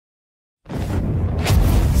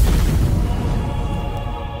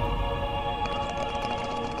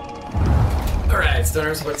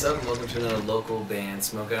Stoners, what's up? And welcome to another local band,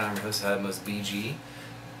 Smokeout. I'm your host, HoneyMoon BG.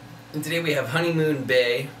 And today we have HoneyMoon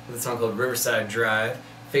Bay with a song called Riverside Drive.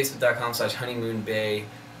 Facebook.com/HoneyMoon Bay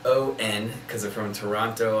ON, because they're from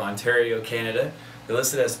Toronto, Ontario, Canada. They're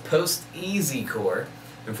listed as post-easycore.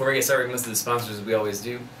 Before we get started, we can list the sponsors as we always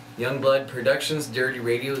do. Youngblood Productions, Dirty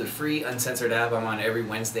Radio, the free uncensored app. I'm on every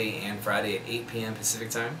Wednesday and Friday at 8 p.m. Pacific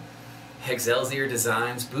Time. Hexelsior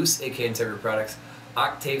Designs, Boost aka Integra Products,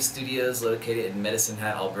 Octave Studios located in Medicine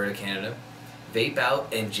Hat, Alberta, Canada, Vape Out,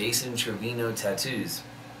 and Jason Trevino Tattoos.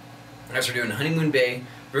 Next we're doing HoneyMoon Bay,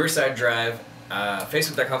 Riverside Drive,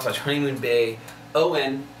 Facebook.com/HoneyMoon Bay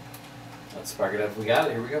ON. Let's spark it up. We got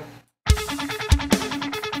it. Here we go.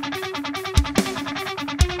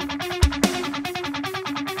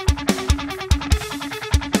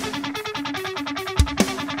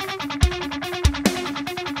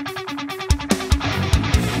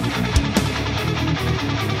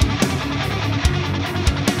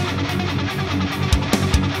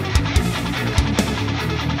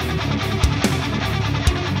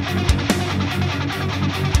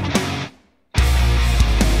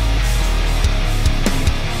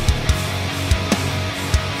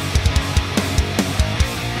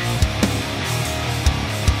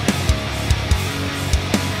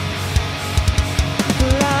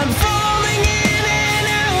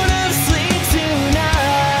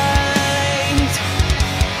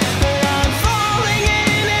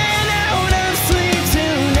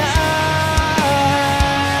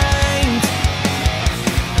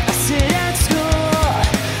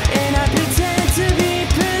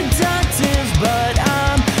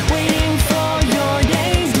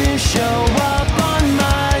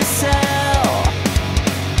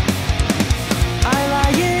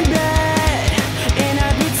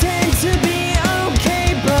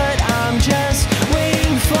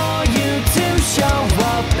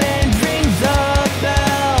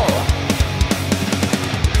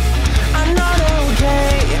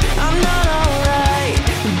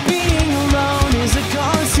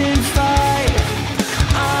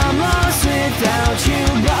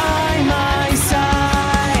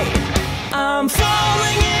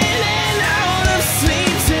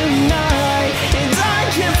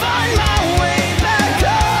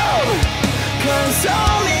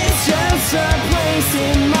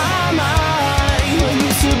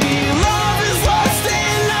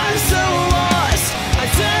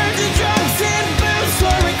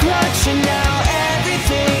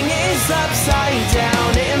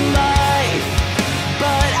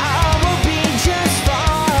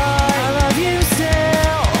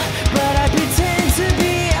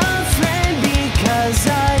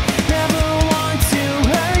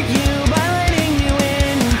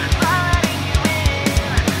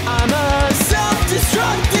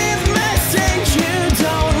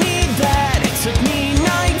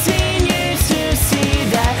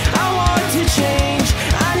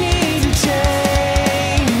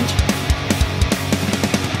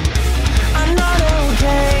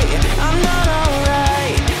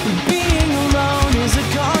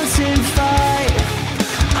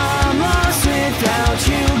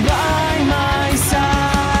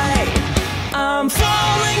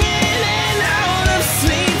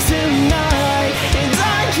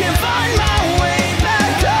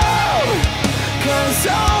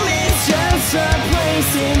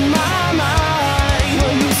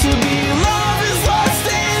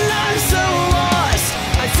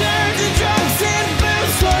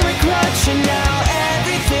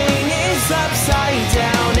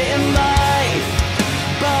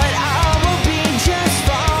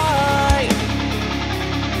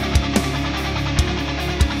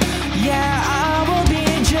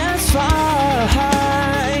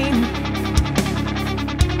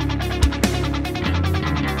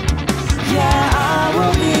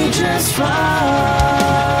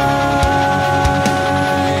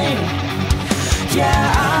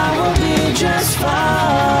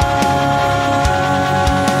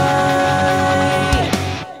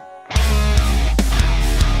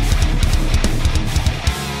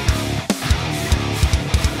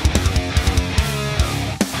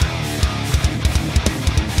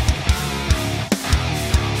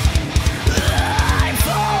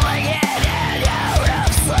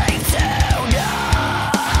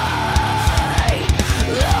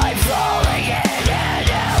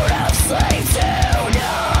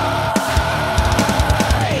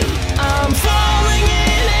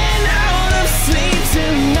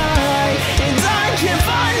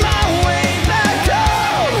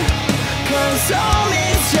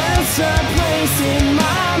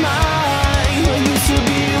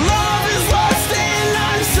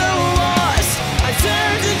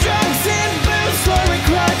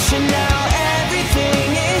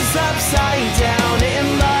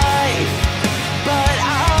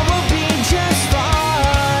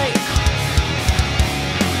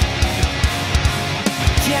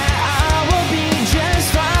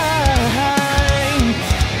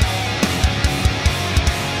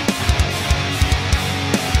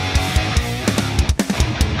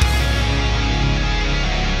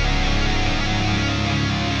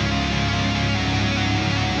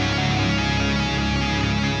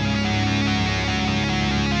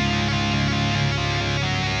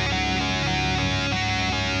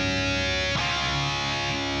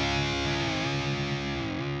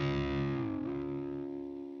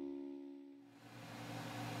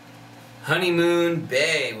 HoneyMoon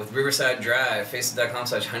Bay with Riverside Drive.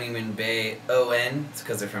 Facebook.com/HoneyMoonBayON. It's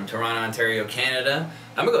because they're from Toronto, Ontario, Canada.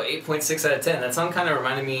 I'm gonna go 8.6 out of 10. That song kind of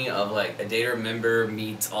reminded me of like A Day to Remember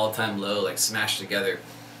meets All Time Low, like smashed together.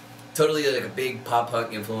 Totally like a big pop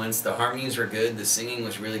punk influence. The harmonies were good. The singing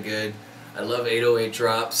was really good. I love 808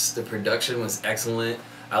 drops. The production was excellent.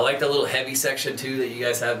 I like the little heavy section too that you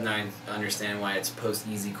guys have, and I understand why it's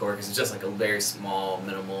post-easy core because it's just like a very small,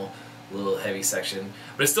 minimal, little heavy section.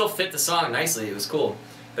 But it still fit the song nicely. It was cool.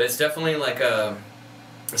 But it's definitely like a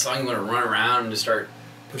song you want to run around and just start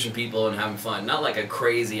pushing people and having fun. Not like a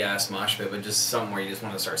crazy ass mosh pit, but just something where you just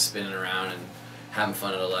want to start spinning around and having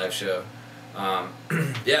fun at a live show.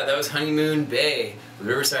 Yeah, that was HoneyMoon Bay with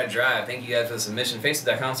Riverside Drive. Thank you guys for the submission.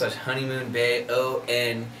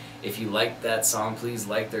 Facebook.com/HoneyMoonBayON. If you like that song, please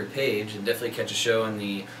like their page and definitely catch a show in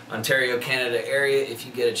the Ontario, Canada area if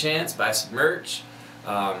you get a chance. Buy some merch.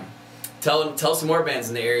 Tell some more bands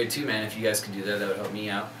in the area too, man. If you guys could do that, that would help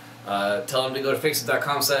me out. Tell them to go to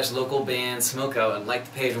Facebook.com/localbandsmokeout and like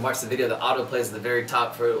the page and watch the video that auto plays at the very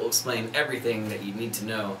top, for it will explain everything that you need to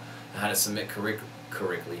know how to submit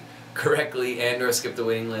correctly and or skip the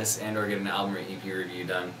waiting list and or get an album or EP review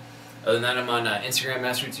done. Other than that, I'm on Instagram,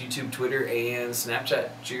 Masterroots, YouTube, Twitter, and Snapchat.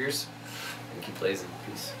 Cheers, and keep blazing.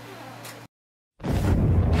 Peace.